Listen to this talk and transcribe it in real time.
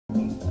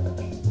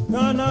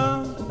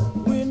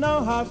Ghana, we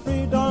now have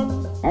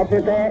freedom.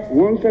 Africa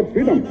wants a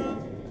freedom.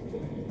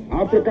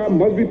 Africa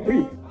must be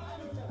free.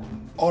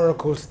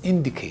 Oracles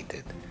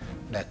indicated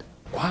that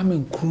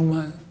Kwame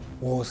Nkrumah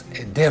was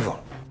a devil.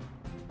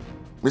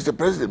 Mr.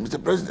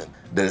 President,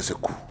 there is a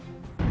coup.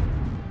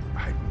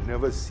 I've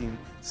never seen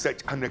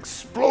such an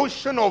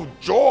explosion of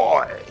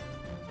joy.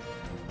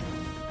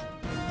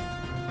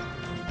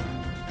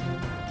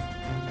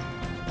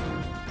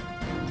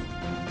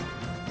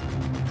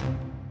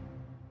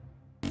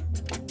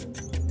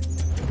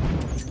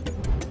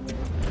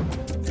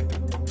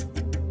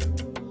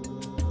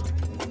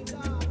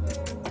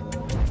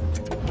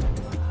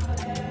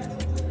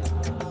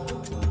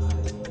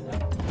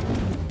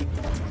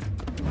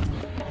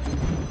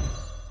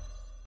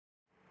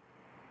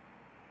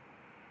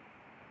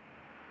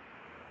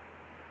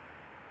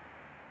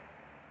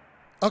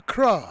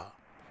 Accra,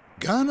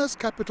 Ghana's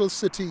capital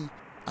city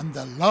and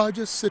the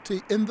largest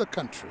city in the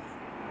country.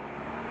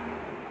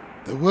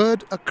 The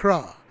word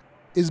Accra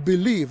is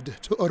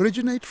believed to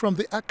originate from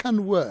the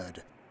Akan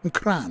word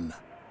Nkran,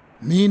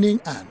 meaning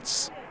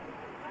ants.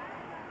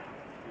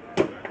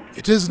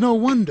 It is no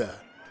wonder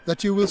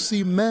that you will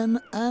see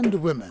men and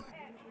women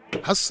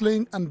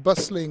hustling and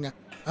bustling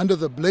under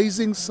the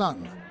blazing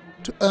sun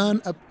to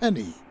earn a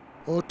penny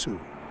or two.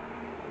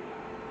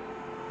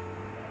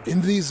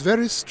 In these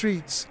very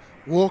streets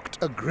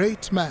walked a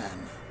great man,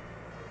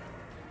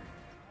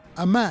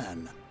 a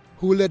man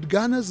who led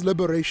Ghana's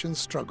liberation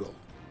struggle.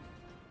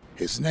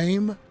 His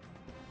name,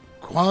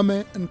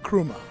 Kwame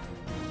Nkrumah.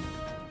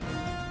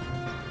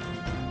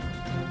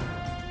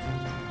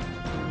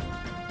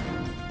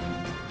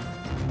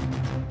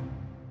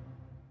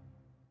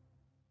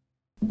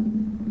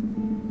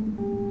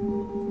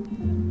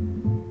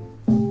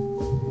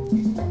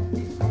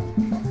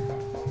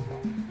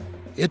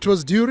 It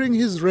was during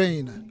his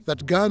reign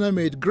that Ghana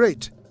made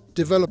great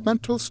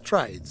developmental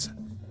strides,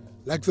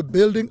 like the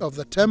building of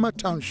the Tema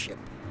Township,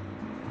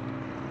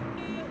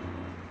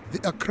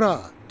 the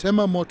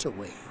Accra-Tema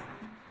Motorway,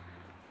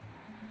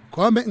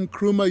 Kwame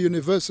Nkrumah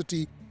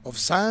University of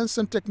Science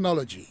and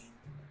Technology,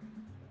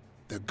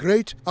 the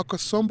Great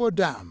Akosombo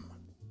Dam,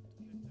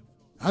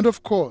 and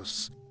of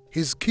course,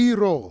 his key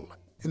role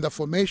in the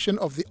formation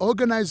of the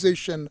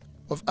Organization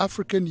of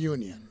African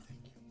Union.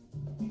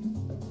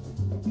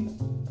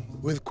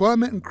 With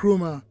Kwame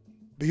Nkrumah,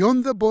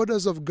 beyond the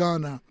borders of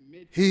Ghana,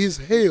 he is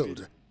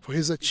hailed for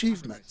his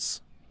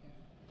achievements.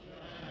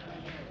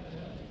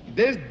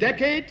 This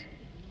decade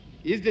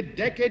is the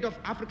decade of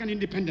African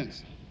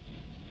independence.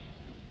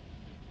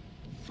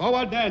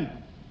 Forward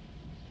then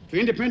to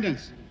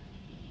independence.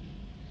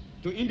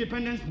 To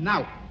independence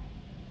now.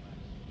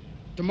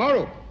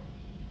 Tomorrow,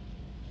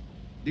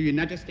 the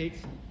United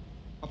States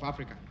of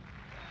Africa.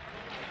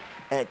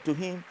 To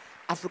him,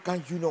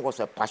 African Union was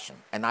a passion,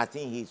 and I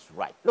think he's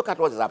right. Look at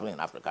what is happening in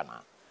Africa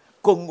now.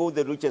 Congo,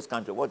 the richest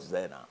country, what's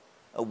there now?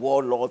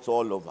 Warlords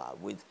all over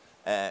with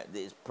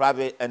this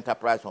private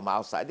enterprise from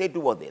outside. They do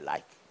what they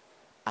like.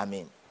 I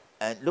mean,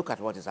 and look at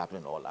what is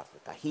happening in all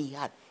Africa.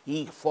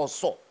 He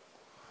foresaw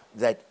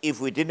that if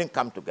we didn't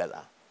come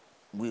together,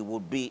 we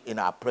would be in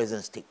our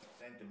present state.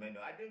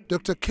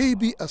 Dr.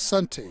 K.B.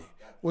 Asante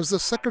was the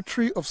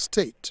Secretary of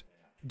State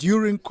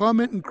during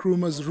Kwame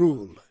Nkrumah's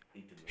rule.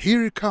 He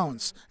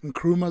recounts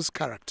Nkrumah's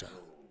character.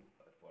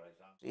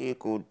 He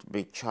could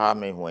be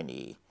charming when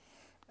he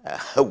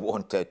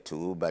wanted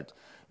to, but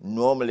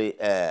normally,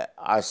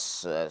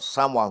 as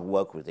someone who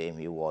worked with him,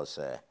 he was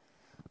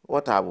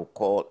what I would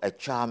call a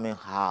charming,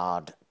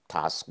 hard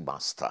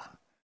taskmaster.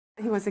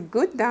 He was a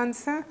good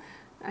dancer,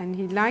 and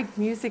he liked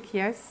music,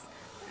 yes.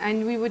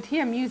 And we would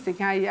hear music.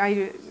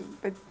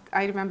 But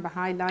I remember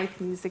high life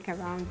music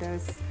around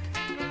us.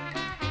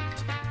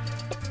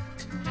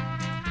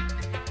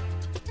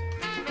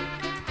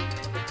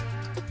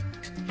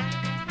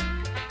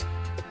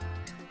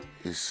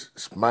 His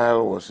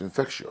smile was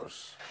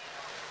infectious.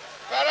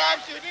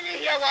 Perhaps you didn't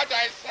hear what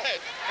I said.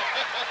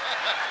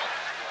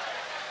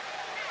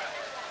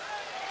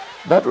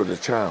 That was the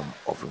charm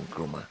of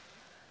Nkrumah,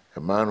 a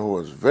man who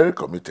was very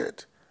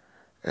committed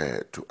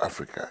to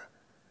Africa.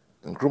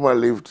 Nkrumah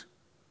lived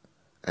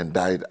and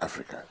died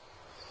Africa.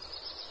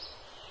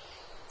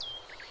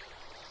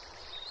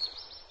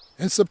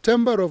 In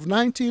September of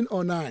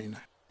 1909,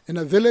 in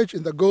a village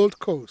in the Gold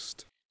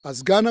Coast,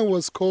 as Ghana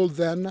was called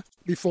then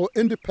before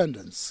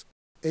independence,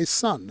 a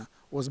son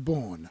was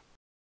born.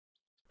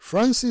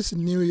 Francis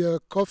New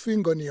Kofi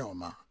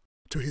Ngonioma,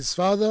 to his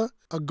father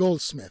a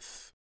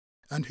goldsmith,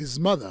 and his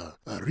mother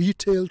a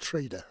retail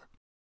trader.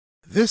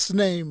 This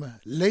name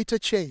later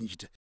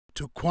changed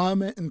to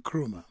Kwame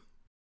Nkrumah.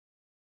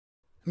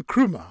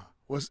 Nkrumah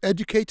was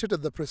educated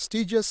at the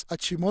prestigious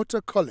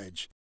Achimota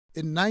College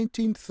in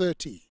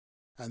 1930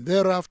 and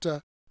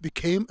thereafter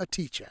became a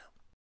teacher.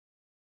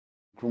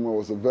 Nkrumah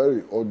was a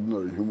very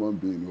ordinary human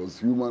being. He was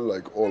human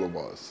like all of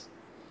us.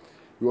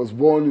 He was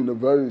born in a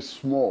very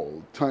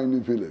small, tiny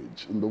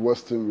village in the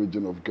western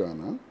region of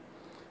Ghana.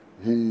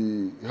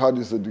 He had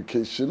his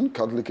education,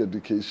 Catholic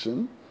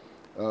education,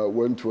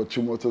 went to a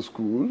Achimota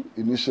school,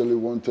 initially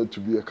wanted to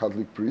be a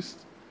Catholic priest,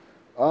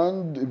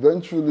 and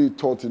eventually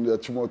taught in the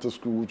Achimota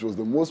School, which was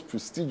the most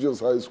prestigious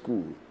high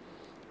school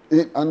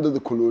under the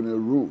colonial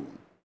rule.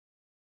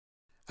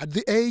 At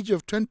the age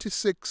of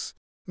 26,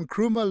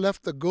 Nkrumah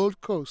left the Gold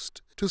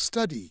Coast to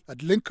study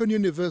at Lincoln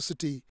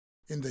University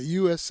in the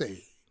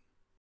USA.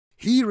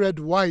 He read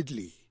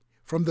widely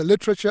from the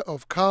literature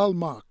of Karl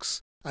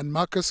Marx and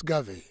Marcus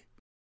Garvey.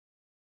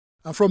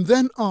 And from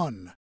then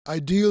on,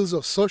 ideals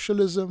of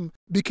socialism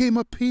became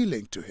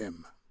appealing to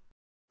him.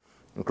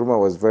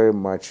 Nkrumah was very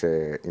much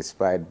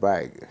inspired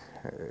by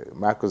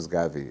Marcus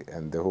Garvey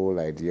and the whole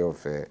idea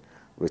of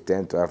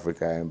return to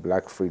Africa and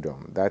black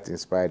freedom. That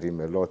inspired him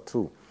a lot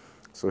too.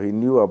 So he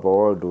knew about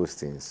all those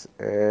things.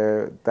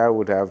 That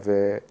would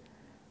have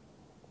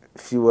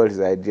fueled his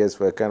ideas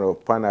for a kind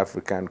of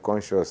Pan-African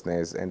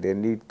consciousness and the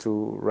need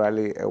to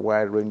rally a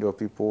wide range of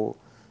people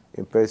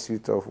in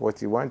pursuit of what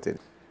he wanted.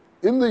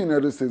 In the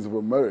United States of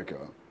America,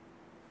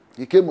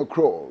 he came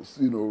across,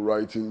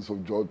 writings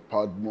of George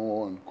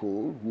Padmore and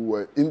co, who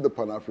were in the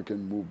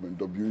Pan-African movement,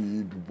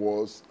 W.E. Du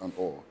Bois and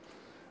all.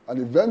 And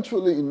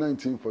eventually in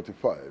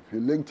 1945, he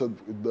linked up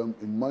with them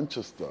in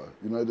Manchester,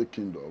 United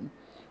Kingdom,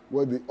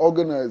 where they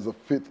organized the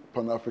 5th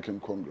Pan-African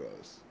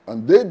Congress.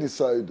 And they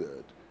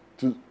decided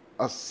to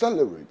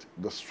accelerate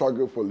the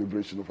struggle for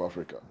liberation of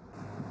Africa.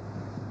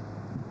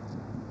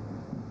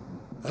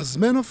 As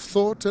men of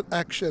thought and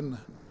action,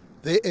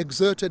 they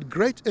exerted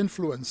great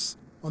influence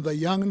on the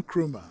young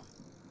Nkrumah.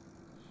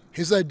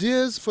 His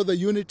ideas for the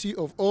unity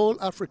of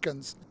all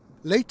Africans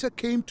later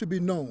came to be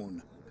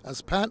known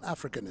as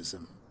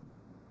Pan-Africanism.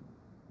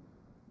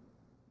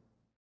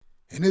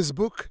 In his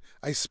book,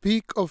 I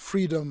Speak of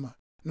Freedom,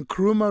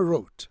 Nkrumah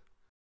wrote,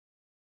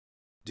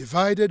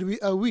 "Divided we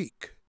are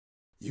weak.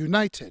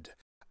 United,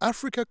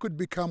 Africa could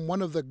become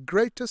one of the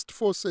greatest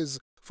forces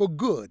for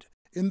good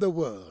in the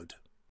world."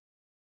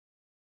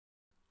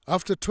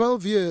 After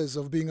 12 years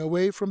of being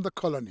away from the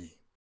colony,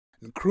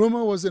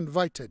 Nkrumah was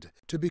invited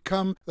to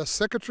become the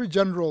Secretary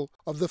General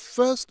of the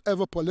first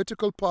ever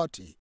political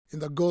party in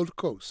the Gold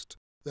Coast,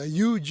 the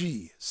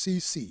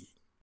UGCC.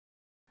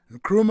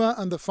 Nkrumah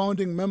and the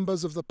founding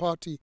members of the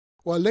party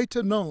were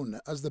later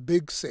known as the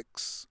Big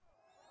Six.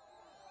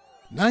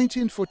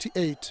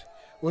 1948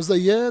 was the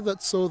year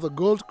that saw the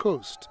Gold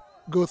Coast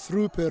go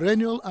through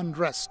perennial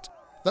unrest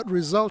that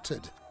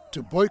resulted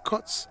to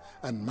boycotts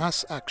and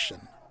mass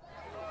action.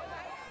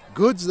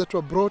 Goods that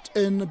were brought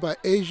in by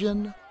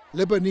Asian,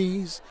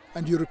 Lebanese,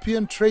 and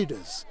European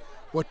traders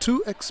were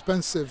too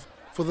expensive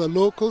for the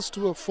locals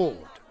to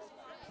afford.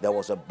 There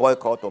was a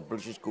boycott of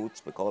British goods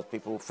because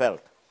people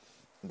felt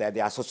that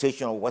the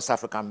Association of West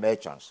African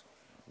Merchants,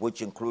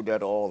 which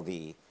included all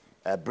the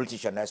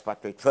British and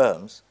expatriate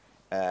firms,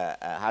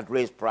 had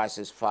raised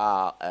prices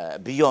far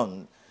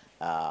beyond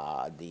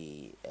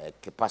the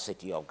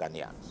capacity of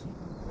Ghanaians.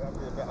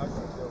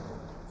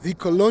 The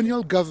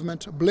colonial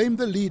government blamed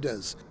the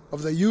leaders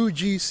of the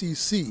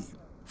UGCC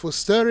for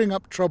stirring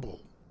up trouble,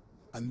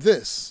 and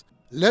this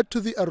led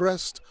to the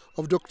arrest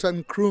of Dr.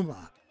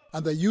 Nkrumah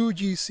and the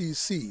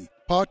UGCC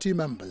party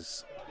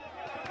members.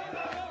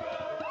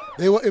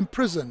 They were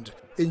imprisoned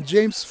in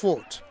James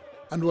Fort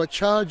and were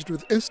charged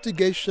with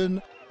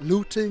instigation,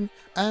 looting,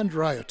 and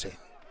rioting.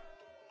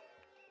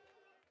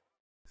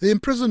 The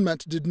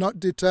imprisonment did not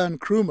deter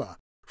Nkrumah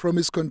from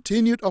his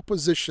continued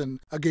opposition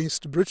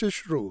against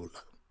British rule.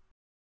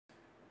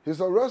 His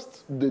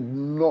arrest did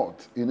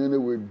not in any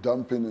way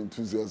dampen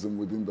enthusiasm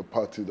within the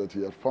party that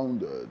he had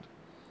founded,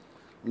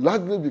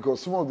 largely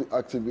because some of the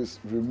activists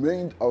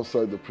remained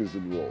outside the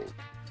prison wall.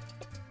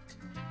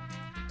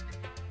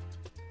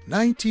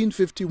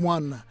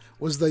 1951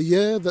 was the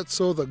year that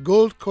saw the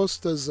Gold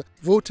Coasters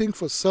voting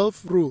for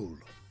self-rule.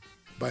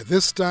 By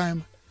this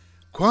time,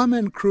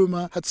 Kwame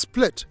Nkrumah had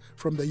split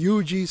from the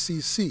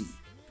UGCC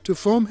to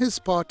form his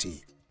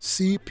party,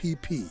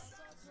 CPP.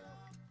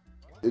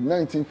 In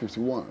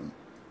 1951,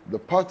 the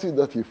party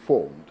that he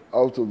formed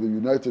out of the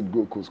United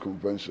Gold Coast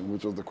Convention,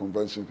 which was the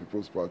Convention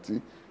People's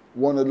Party,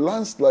 won a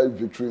landslide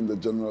victory in the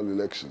general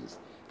elections,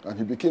 and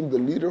he became the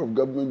leader of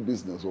government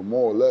business, or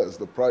more or less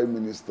the Prime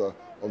Minister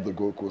of the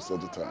Gold Coast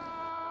at the time.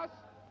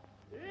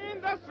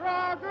 In the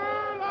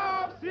struggle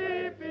of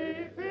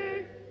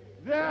CPP,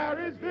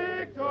 there is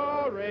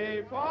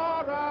victory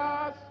for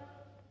us.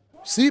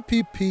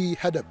 CPP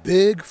had a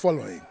big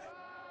following.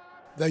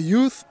 The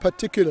youth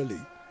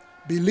particularly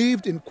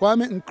believed in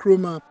Kwame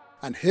Nkrumah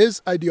and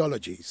his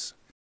ideologies,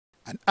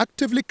 and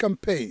actively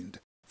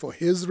campaigned for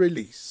his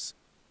release.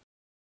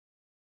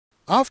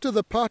 After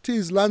the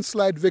party's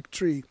landslide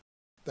victory,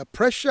 the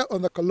pressure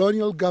on the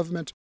colonial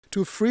government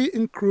to free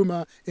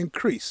Nkrumah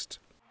increased.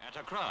 At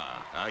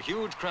Accra, a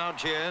huge crowd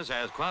cheers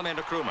as Kwame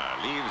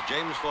Nkrumah leaves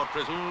James Fort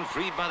Prison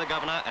freed by the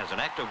governor as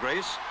an act of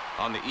grace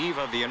on the eve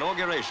of the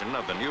inauguration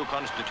of the new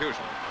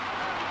constitution.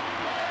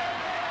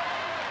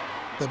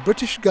 The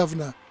British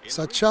governor,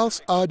 Sir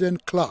Charles Arden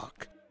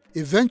Clark,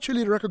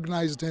 eventually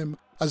recognized him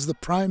as the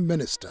Prime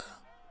Minister.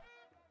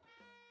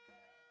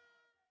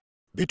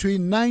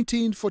 Between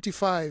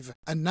 1945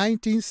 and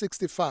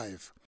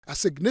 1965, a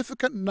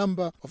significant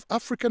number of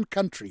African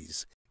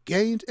countries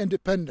gained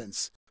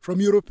independence from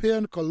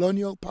European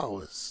colonial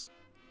powers.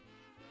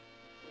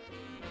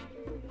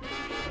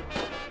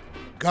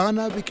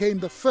 Ghana became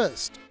the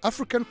first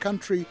African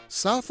country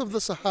south of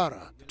the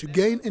Sahara to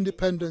gain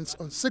independence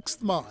on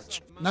 6th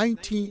March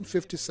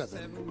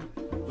 1957.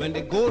 When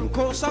the Gold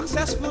Coast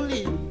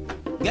successfully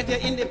get their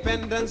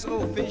independence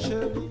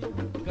officially,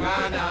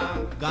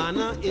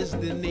 Ghana is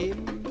the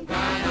name.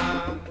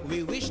 Ghana,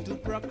 we wish to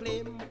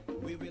proclaim.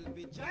 We will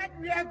be. That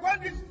we are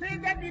going to say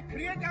that we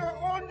create our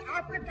own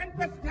African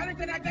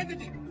personality and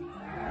identity.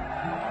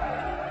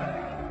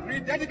 We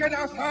dedicate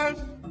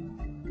ourselves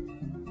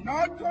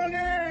not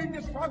only in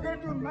the struggle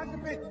to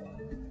emancipate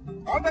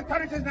all the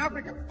territories in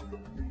Africa.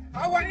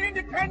 Our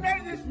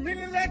independence is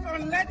meaningless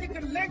unless it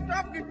is linked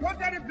up with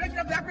total reflection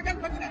of the African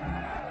continent.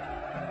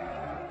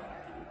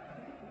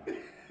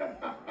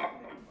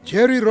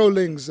 Jerry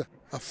Rawlings,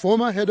 a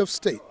former head of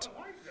state,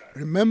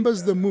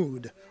 remembers the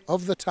mood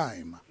of the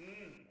time.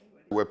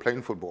 We were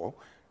playing football,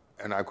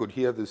 and I could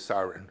hear the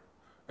siren,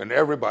 and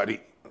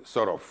everybody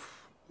sort of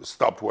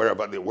stopped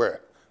wherever they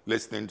were,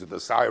 listening to the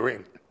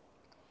siren.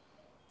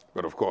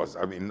 But of course,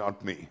 I mean,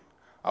 not me.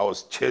 I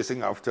was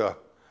chasing after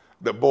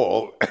the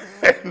ball,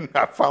 and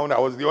I found I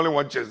was the only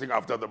one chasing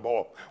after the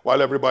ball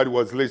while everybody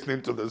was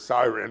listening to the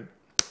siren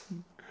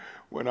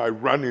when I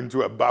ran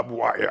into a barbed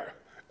wire.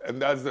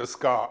 And that's the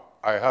scar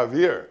I have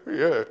here,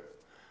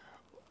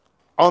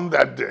 on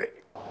that day.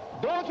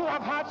 Those who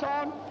have hats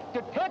on,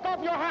 to take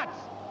off your hats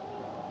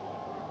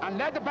and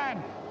let the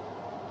band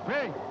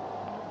play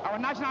our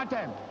national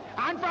anthem.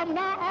 And from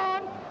now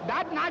on,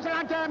 that national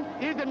anthem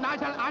is the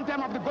national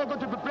anthem of the Go-Go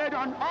to be played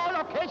on all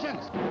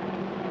occasions.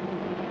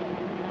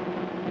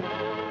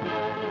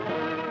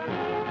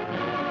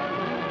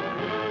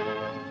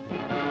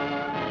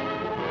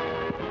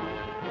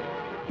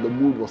 The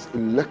mood was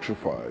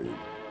electrified.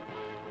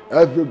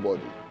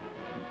 Everybody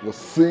was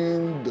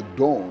seeing the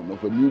dawn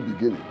of a new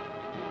beginning.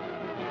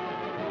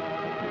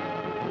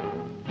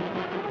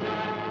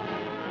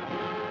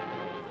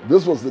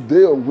 This was the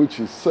day on which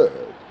he said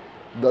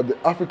that the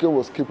African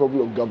was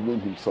capable of governing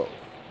himself.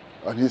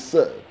 And he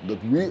said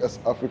that we as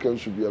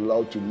Africans should be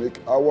allowed to make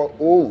our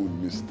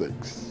own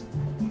mistakes.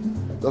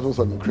 That was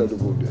an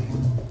incredible day.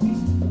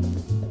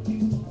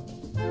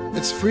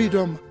 Its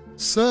freedom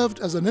served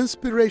as an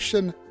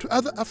inspiration to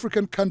other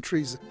African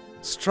countries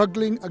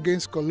struggling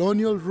against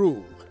colonial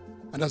rule,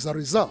 and as a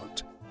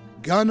result,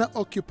 Ghana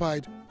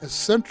occupied a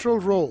central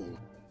role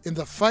in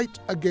the fight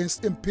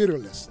against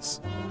imperialists.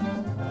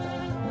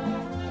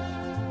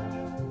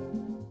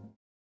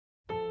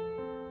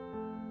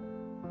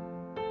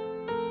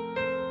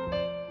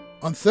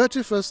 On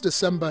 31st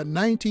December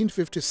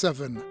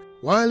 1957,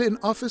 while in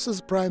office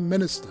as Prime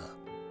Minister,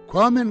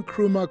 Kwame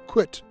Nkrumah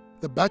quit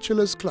the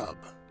Bachelors Club.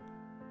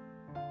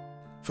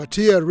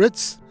 Fatia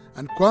Ritz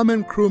and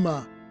Kwame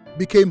Nkrumah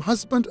became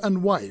husband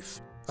and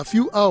wife a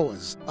few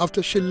hours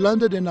after she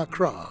landed in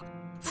Accra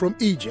from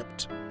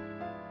Egypt.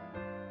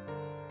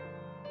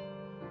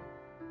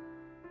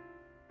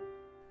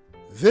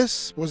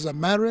 This was a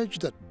marriage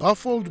that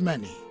baffled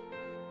many.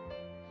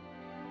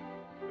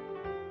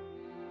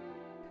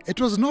 It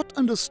was not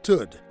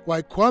understood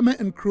why Kwame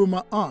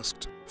Nkrumah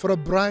asked for a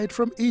bride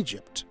from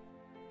Egypt.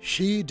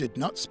 She did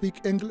not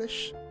speak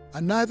English,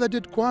 and neither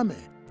did Kwame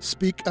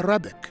speak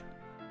Arabic.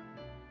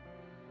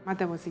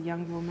 Mother was a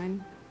young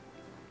woman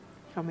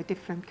from a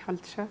different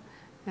culture.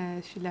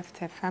 She left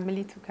her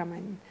family to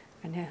come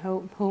and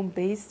her home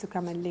base to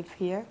come and live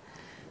here.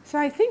 So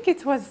I think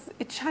it was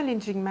a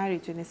challenging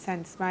marriage in a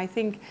sense, but I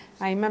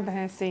remember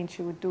her saying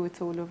she would do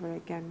it all over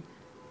again.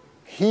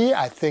 He,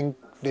 I think,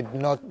 did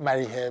not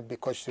marry her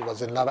because she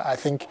was in love. I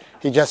think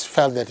he just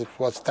felt that it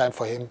was time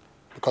for him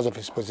because of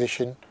his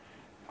position.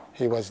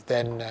 He was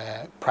then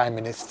Prime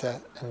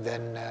Minister and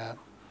then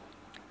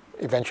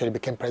eventually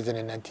became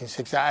president in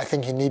 1960. I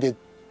think he needed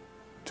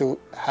to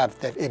have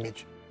that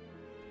image.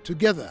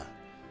 Together,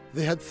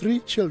 they had 3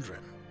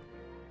 children,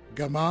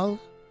 Gamal,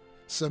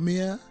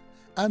 Samir,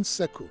 and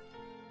Sekou.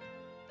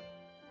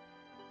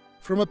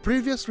 From a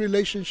previous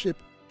relationship,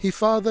 he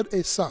fathered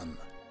a son,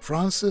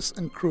 Francis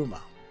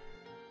Nkrumah.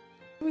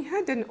 We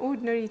had an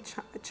ordinary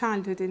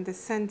childhood in the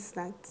sense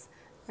that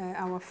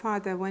our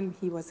father, when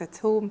he was at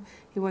home,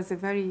 he was a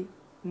very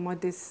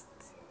modest,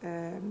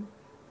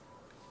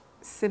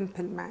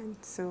 simple man.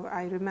 So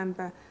I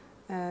remember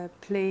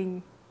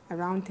playing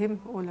around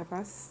him, all of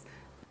us.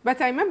 But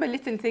I remember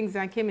little things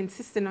like him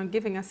insisting on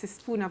giving us a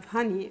spoon of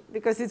honey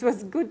because it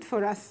was good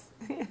for us.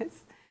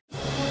 Yes.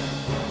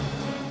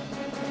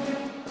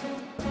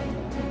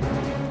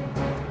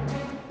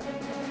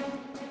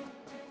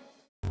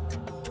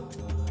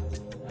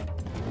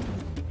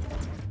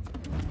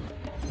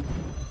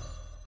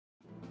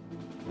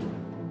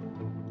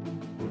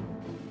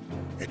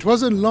 It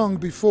wasn't long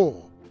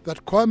before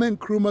that Kwame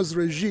Nkrumah's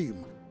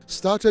regime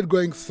started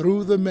going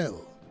through the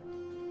mill.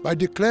 By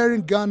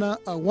declaring Ghana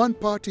a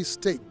one-party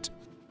state,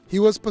 he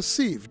was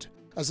perceived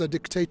as a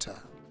dictator.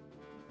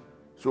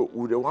 So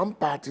with a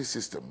one-party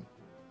system,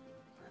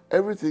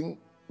 everything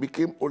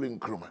became all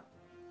Nkrumah,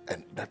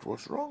 and that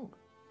was wrong.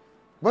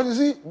 But you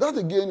see, that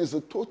again is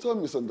a total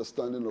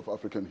misunderstanding of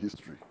African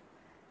history.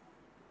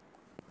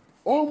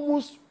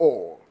 Almost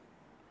all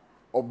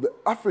of the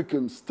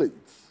African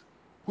states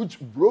which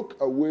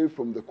broke away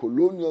from the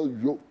colonial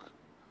yoke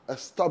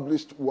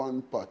established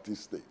one-party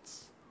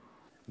states.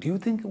 Do you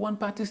think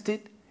one-party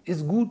state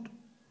is good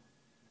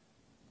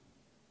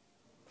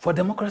for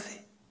democracy?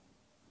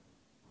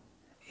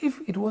 If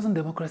it wasn't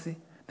democracy,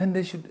 then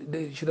they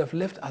should have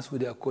left us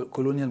with their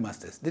colonial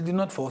masters. They did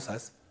not force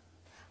us.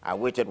 I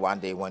waited one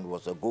day when it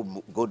was a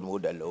good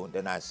mood alone.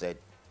 Then I said,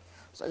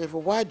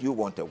 why do you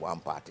want a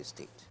one-party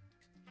state?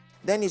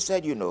 Then he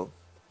said, you know,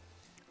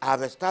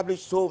 I've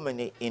established so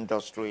many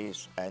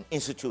industries and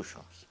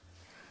institutions,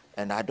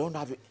 and I don't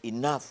have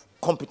enough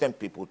competent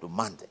people to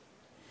man them.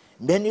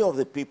 Many of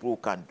the people who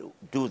can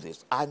do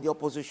this are in the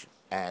opposition.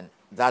 And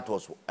that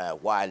was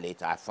why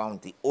later I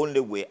found the only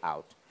way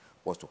out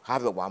was to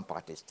have a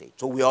one-party state.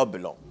 So we all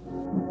belong.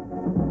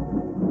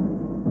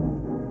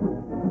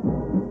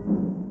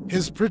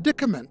 His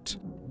predicament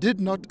did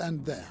not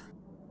end there.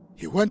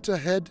 He went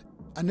ahead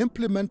and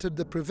implemented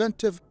the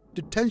Preventive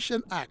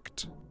Detention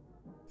Act.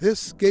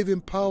 This gave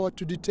him power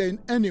to detain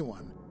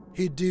anyone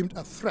he deemed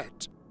a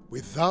threat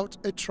without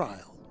a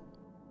trial.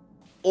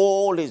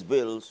 All his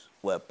bills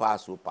were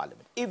passed through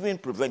Parliament, even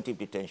preventive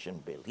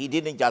detention bill. He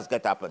didn't just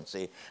get up and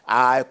say,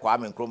 I,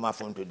 Kwame Nkrumah,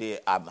 from today,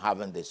 I'm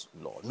having this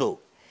law. No.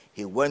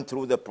 He went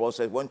through the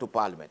process, went to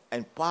Parliament,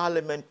 and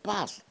Parliament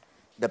passed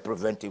the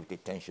preventive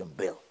detention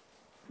bill.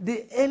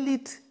 The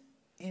elite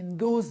in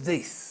those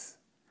days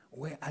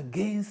were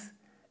against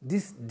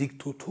this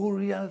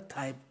dictatorial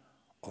type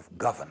of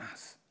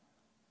governance.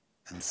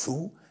 And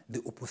so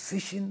the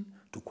opposition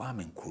to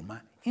Kwame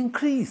Nkrumah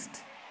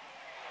increased.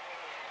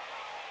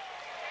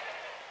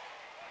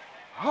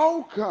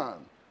 How can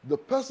the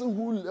person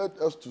who led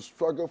us to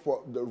struggle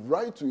for the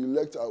right to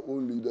elect our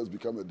own leaders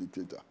become a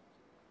dictator?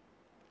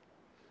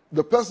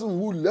 The person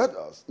who led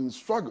us in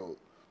struggle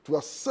to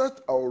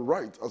assert our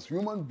rights as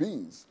human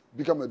beings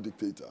become a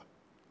dictator.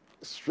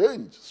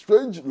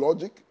 Strange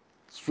logic,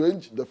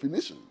 strange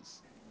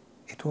definitions.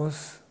 It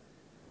was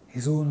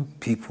his own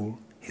people,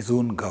 his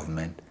own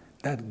government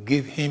that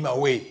gave him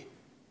away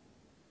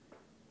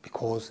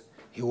because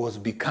he was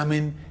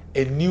becoming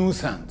a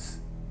nuisance.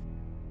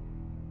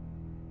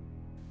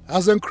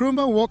 As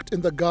Nkrumah walked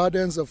in the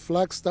gardens of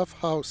Flagstaff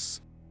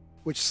House,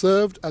 which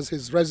served as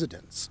his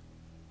residence,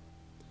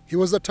 he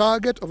was the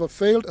target of a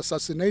failed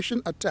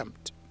assassination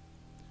attempt.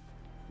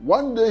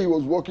 One day he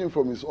was walking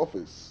from his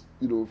office,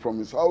 from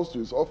his house to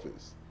his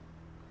office,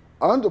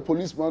 and a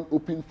policeman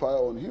opened fire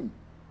on him.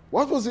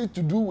 What was it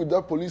to do with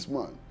that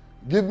policeman?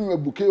 Give him a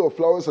bouquet of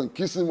flowers and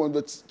kiss him on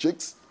the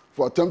cheeks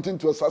for attempting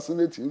to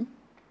assassinate him?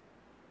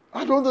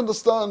 I don't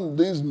understand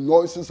these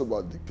noises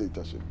about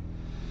dictatorship.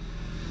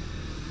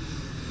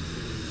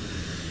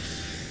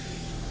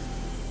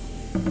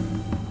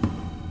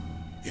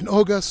 In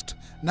August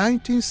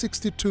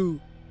 1962,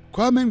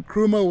 Kwame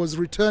Nkrumah was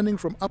returning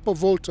from Upper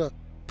Volta,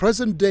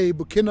 present-day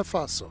Burkina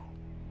Faso.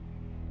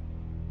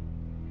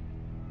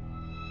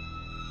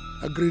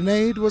 A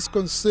grenade was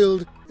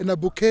concealed in a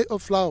bouquet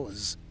of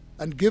flowers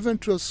and given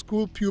to a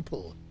school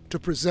pupil to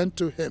present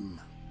to him.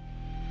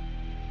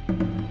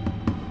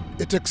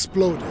 It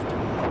exploded.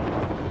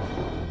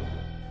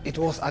 It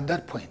was at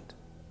that point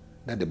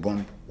that the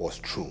bomb was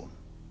thrown.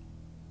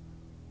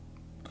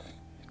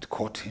 It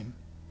caught him.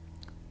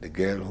 The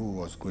girl who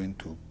was going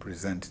to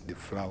present the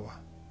flower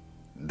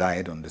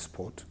died on the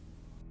spot.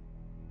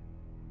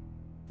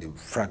 The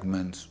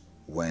fragments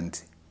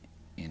went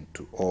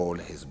into all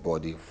his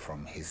body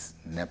from his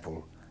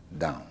nipple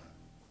down.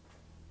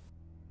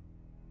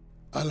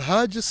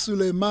 Alhaji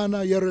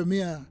Suleimana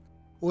Yeremia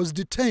was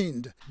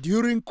detained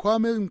during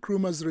Kwame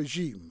Nkrumah's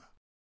regime.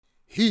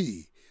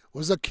 He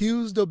was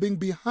accused of being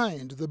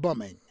behind the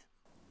bombing.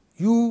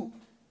 You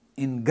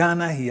in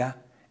Ghana here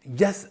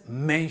just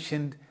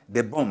mentioned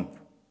the bomb,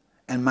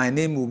 and my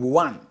name will be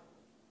one.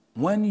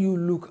 When you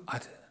look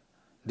at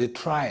the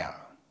trial,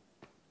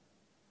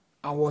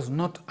 I was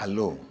not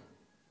alone.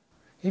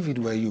 If it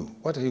were you,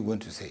 what are you going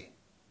to say?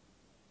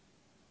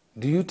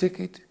 Do you take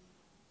it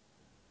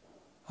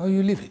or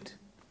you leave it?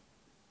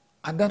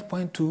 At that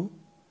point too,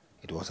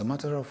 it was a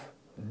matter of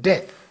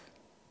death.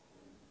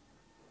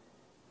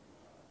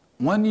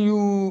 When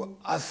you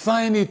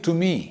assign it to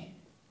me,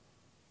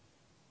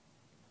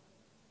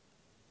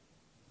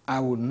 I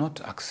would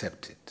not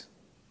accept it.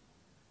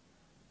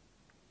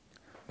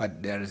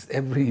 But there is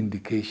every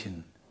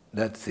indication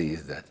that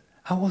says that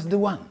I was the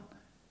one.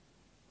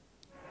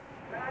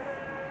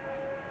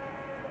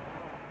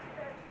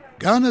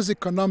 Ghana's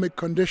economic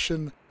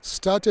condition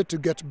started to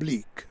get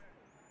bleak.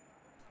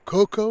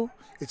 Cocoa,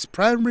 its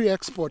primary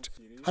export,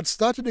 had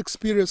started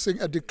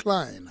experiencing a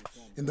decline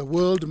in the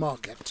world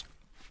market.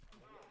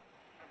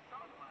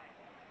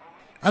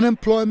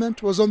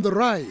 Unemployment was on the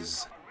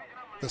rise.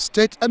 The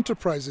state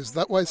enterprises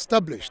that were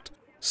established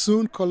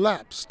soon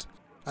collapsed,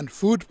 and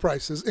food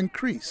prices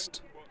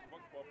increased.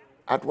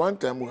 At one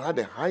time, we had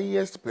the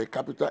highest per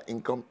capita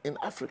income in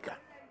Africa.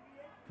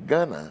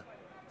 Ghana,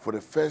 for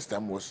the first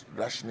time, was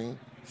rationing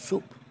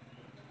soup.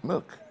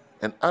 milk,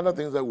 and other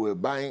things that we were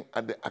buying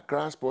at the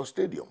Accra Sports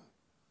Stadium.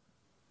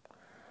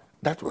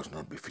 That was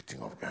not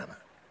befitting of Ghana.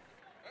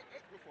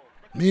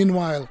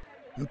 Meanwhile,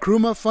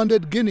 Nkrumah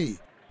funded Guinea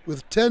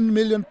with £10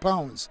 million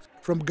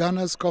from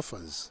Ghana's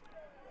coffers,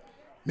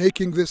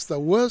 making this the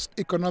worst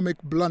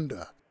economic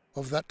blunder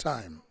of that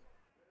time.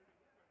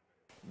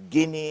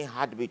 Guinea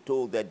had to be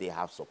told that they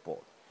have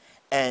support.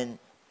 And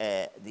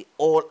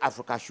all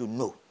Africa should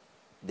know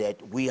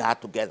that we are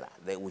together,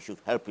 that we should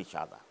help each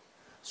other.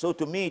 So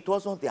to me, it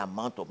wasn't the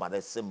amount of money,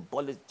 a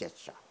symbolic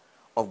gesture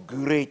of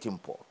great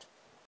import.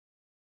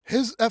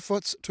 His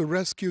efforts to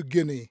rescue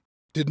Guinea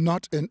did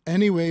not in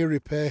any way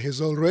repair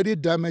his already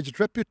damaged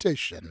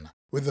reputation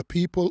with the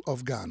people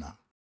of Ghana.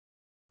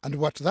 And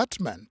what that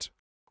meant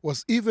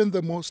was even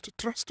the most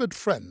trusted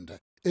friend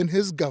in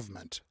his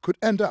government could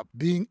end up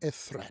being a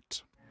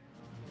threat.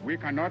 We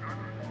cannot,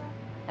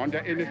 under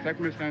any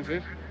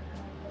circumstances,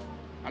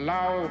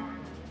 allow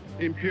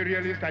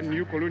imperialists and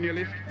new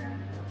colonialists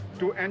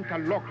to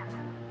interlock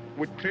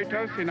with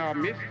traitors in our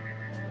midst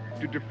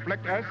to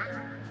deflect us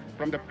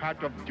from the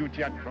path of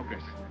duty and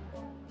progress.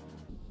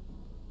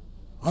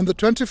 On the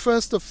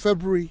 21st of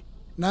February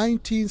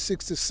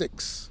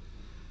 1966,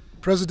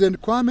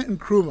 President Kwame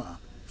Nkrumah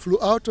flew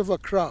out of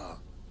Accra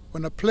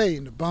on a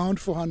plane bound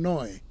for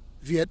Hanoi,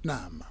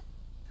 Vietnam.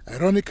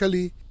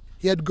 Ironically,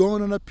 he had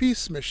gone on a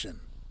peace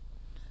mission,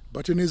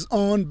 but in his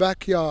own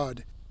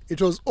backyard,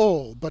 it was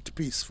all but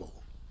peaceful.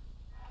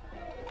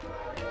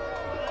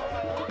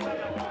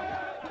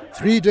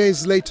 3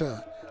 days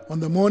later,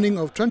 on the morning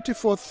of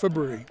 24th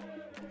February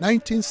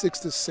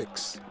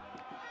 1966,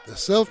 the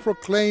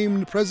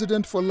self-proclaimed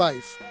president for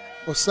life,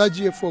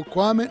 Osagyefo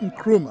Kwame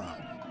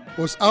Nkrumah,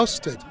 was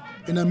ousted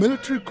in a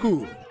military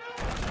coup.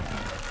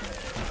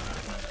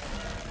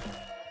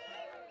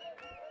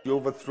 The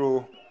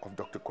overthrow of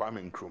Dr.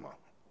 Kwame Nkrumah.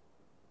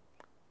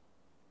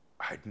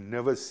 I'd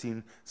never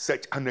seen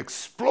such an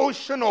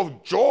explosion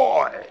of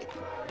joy.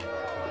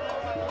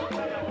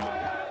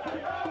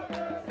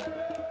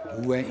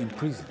 We were in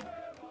prison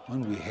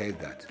when we heard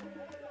that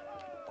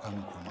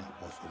Kwame Nkrumah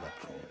was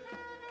overthrown.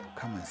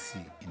 Come and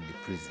see in the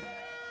prison.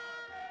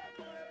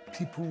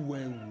 People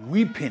were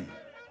weeping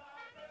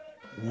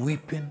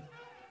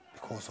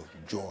because of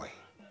joy.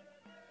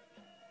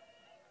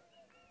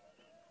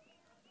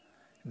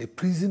 The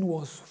prison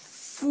was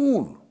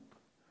full.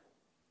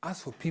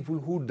 As for people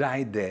who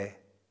died there,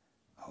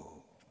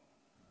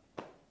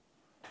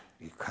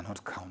 you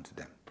cannot count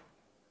them.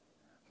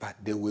 But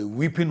they were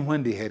weeping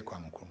when they heard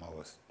Kwame Nkrumah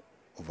was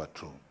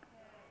overthrown.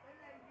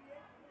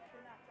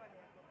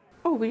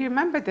 Oh, we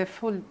remember the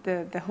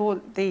whole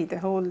day, the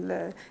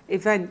whole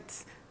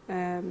event.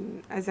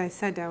 As I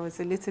said, I was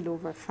a little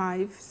over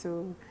 5,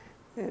 so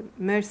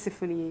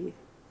mercifully,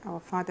 our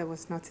father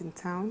was not in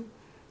town.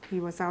 He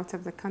was out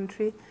of the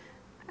country.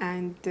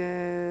 And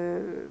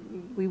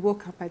we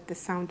woke up at the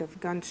sound of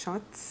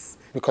gunshots.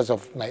 Because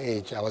of my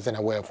age, I wasn't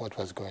aware of what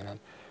was going on.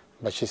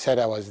 But she said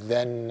I was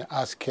then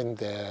asking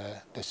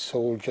the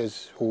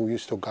soldiers who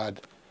used to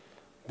guard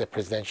the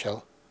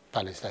presidential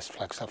palace, that's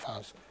Flagstaff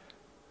House,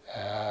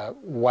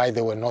 why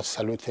they were not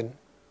saluting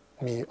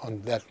me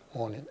on that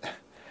morning.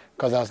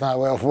 Because I was not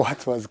aware of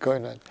what was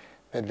going on,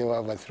 that they were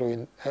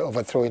overthrowing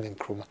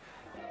Nkrumah.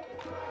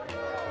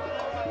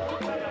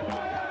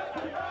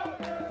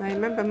 I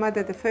remember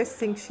Mother, the first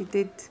thing she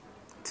did,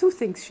 2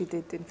 things she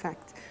did, in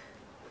fact.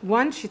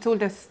 One, she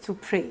told us to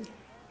pray.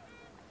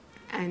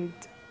 And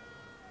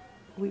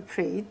we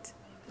prayed.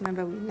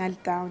 Remember, we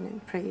knelt down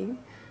and praying.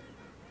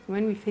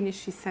 When we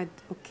finished, she said,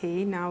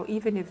 okay, now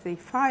even if they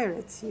fire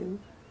at you,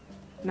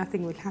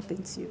 nothing will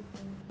happen to you.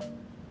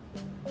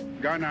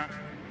 Ghana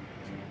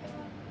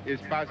is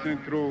passing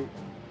through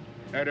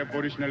a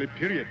revolutionary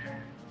period.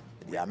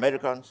 The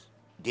Americans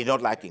did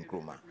not like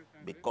Nkrumah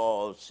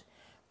because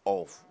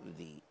of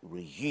the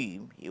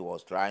regime he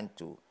was trying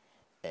to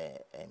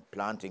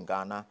implant in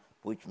Ghana,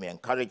 which may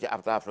encourage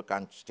other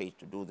African states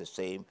to do the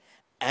same,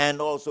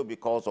 and also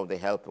because of the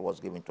help he was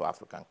giving to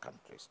African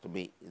countries to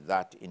be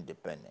that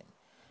independent.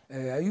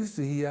 I used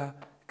to hear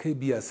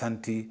KB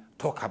Asante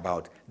talk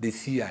about the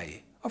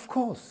CIA. Of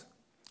course,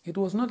 it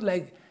was not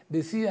like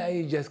the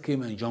CIA just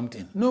came and jumped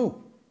in.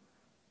 No.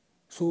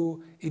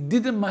 So it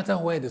didn't matter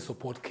where the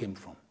support came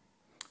from.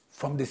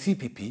 From the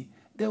CPP,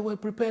 they were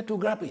prepared to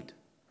grab it.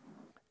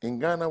 In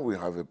Ghana, we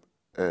have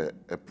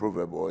a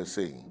proverb or a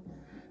saying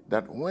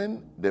that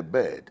when the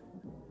bird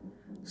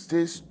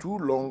stays too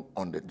long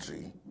on the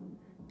tree,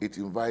 it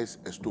invites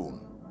a stone.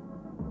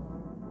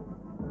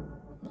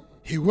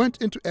 He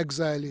went into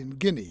exile in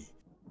Guinea,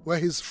 where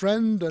his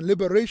friend and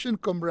liberation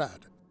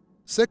comrade,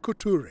 Sekou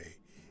Touré,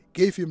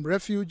 gave him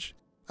refuge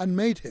and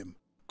made him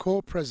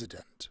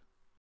co-president.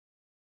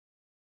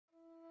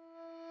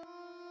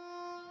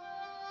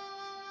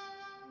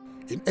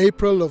 In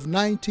April of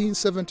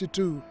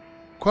 1972,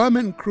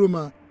 Kwame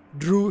Nkrumah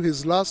drew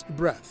his last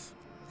breath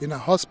in a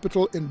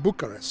hospital in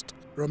Bucharest,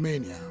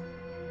 Romania.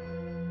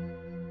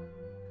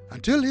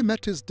 Until he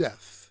met his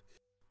death,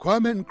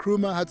 Kwame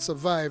Nkrumah had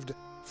survived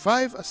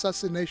 5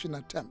 assassination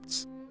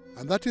attempts,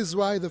 and that is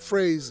why the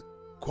phrase,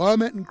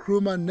 Kwame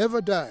Nkrumah Never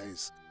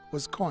Dies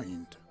was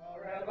coined.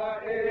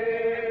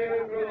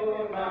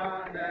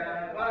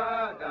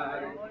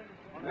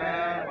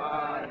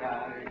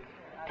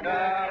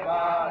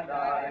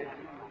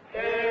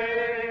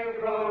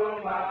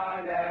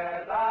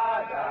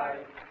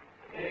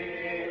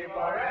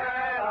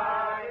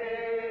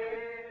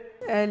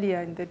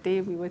 Earlier in the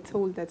day, we were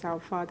told that our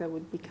father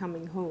would be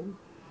coming home.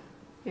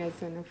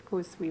 Yes, and of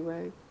course we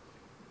were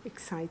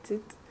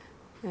excited,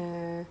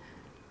 and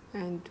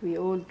we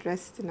all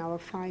dressed in our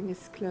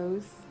finest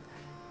clothes.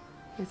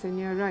 Yes, and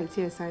you're right.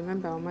 Yes, I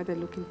remember our mother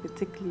looking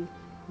particularly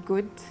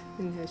good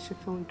in her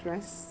chiffon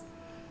dress.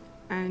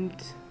 And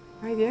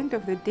by the end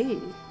of the day,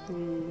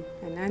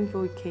 an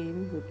envoy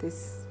came with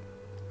this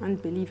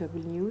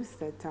unbelievable news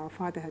that our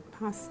father had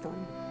passed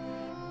on.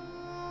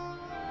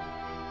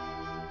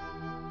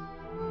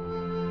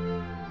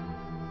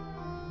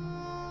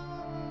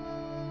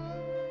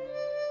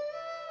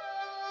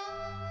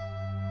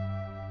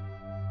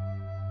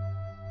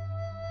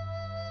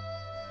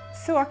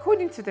 So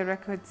according to the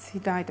records, he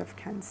died of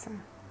cancer.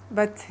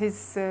 But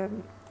a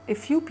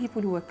few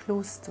people who were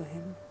close to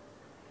him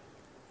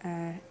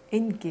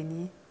in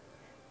Guinea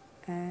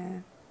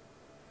are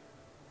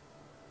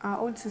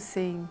also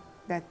saying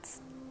that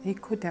he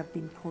could have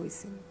been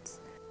poisoned.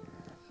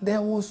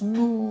 There was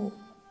no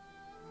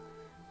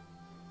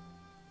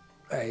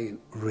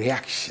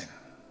reaction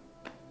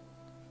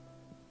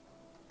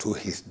to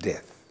his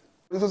death.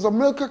 It is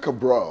Amilcar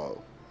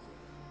Cabral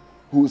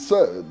who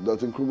said that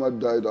Nkrumah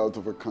died out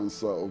of a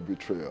cancer of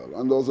betrayal.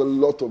 And there was a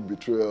lot of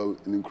betrayal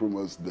in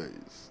Nkrumah's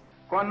days.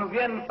 Quand nous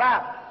viennent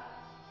pas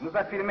nous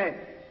affirmer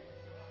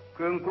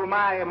que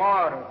Nkrumah est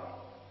mort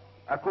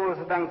à cause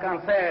d'un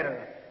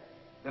cancer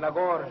de la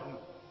gorge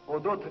ou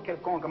d'autres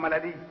quelconques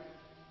maladies.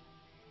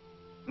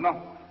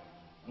 Non,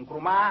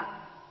 Nkrumah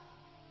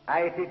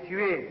a été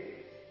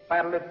tué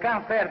par le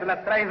cancer de la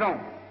trahison.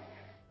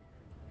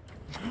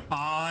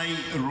 I,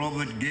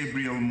 Robert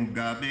Gabriel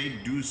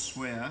Mugabe, do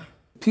swear.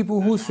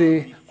 People who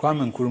say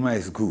Kwame Nkrumah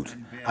is good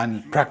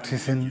and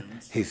practicing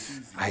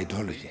his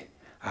ideology,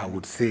 I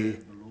would say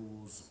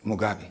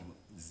Mugabe.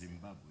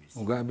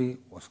 Mugabe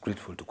was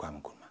grateful to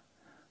Kwame Nkrumah.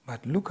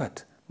 But look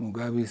at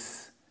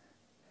Mugabe's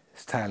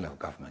style of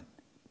government.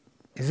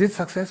 Is it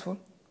successful?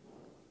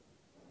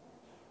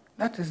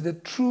 That is the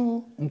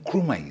true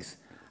Nkrumahist,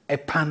 a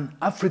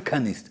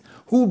Pan-Africanist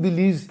who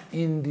believes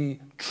in the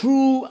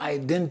true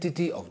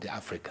identity of the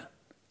African.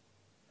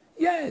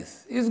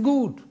 Yes, it's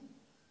good.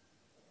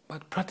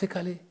 But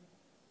practically,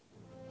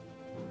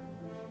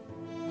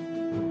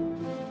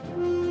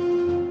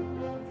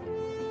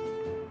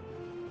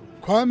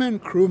 Kwame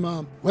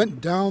Nkrumah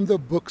went down the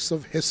books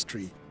of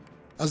history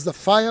as the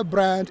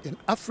firebrand in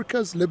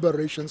Africa's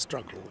liberation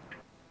struggle.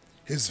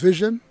 His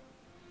vision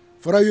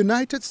for a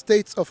United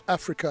States of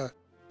Africa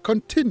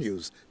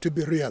continues to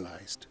be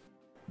realized.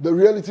 The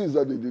reality is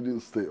that they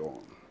didn't stay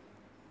on.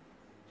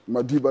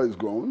 Madiba is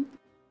gone,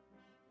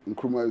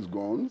 Nkrumah is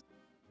gone,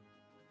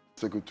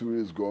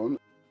 Secretary is gone,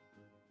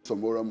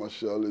 Samora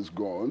Machel is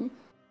gone,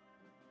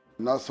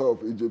 Nasser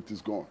of Egypt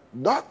is gone.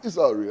 That is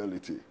our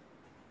reality.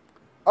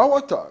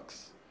 Our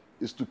task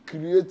is to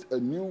create a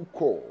new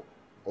core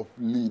of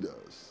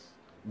leaders,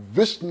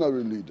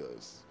 visionary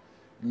leaders,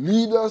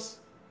 leaders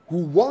who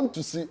want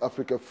to see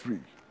Africa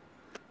free,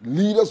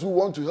 leaders who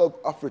want to help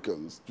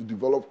Africans to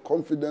develop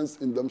confidence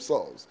in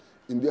themselves,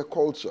 in their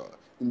culture,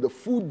 in the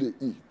food they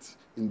eat,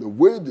 in the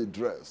way they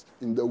dress,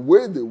 in the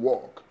way they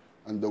walk,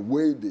 and the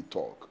way they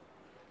talk.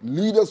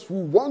 Leaders who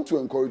want to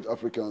encourage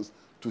Africans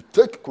to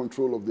take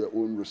control of their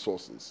own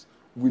resources.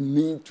 We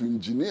need to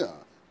engineer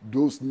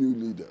those new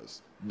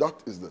leaders. That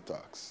is the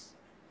task.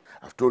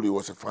 I've told you he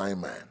was a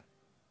fine man.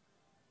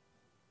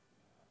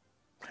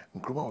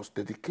 Nkrumah was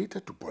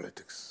dedicated to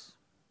politics.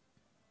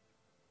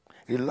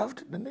 He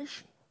loved the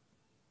nation.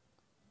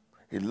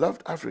 He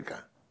loved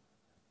Africa.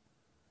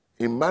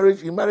 In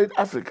marriage, he married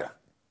Africa.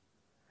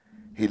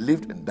 He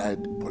lived and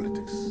died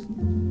politics.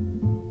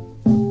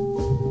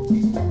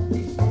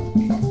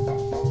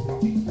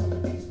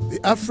 The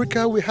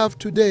Africa we have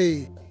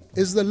today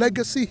is the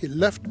legacy he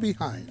left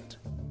behind,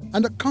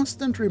 and a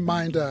constant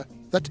reminder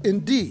that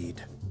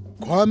indeed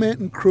Kwame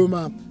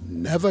Nkrumah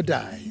never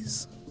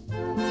dies.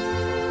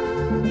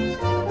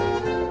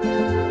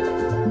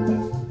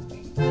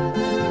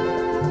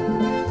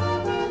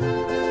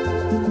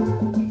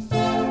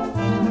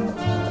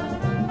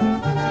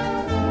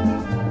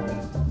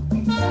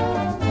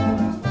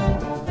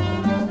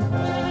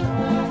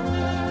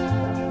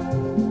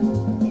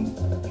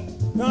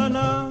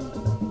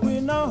 Ghana, we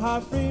now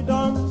have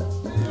freedom.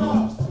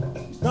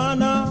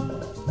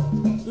 Ghana,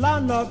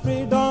 land of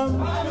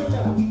freedom.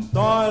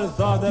 Toils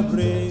of the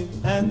brave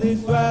and the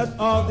sweat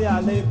of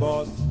their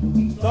labors.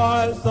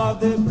 Toils of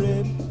the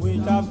brave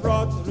which have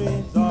brought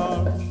rains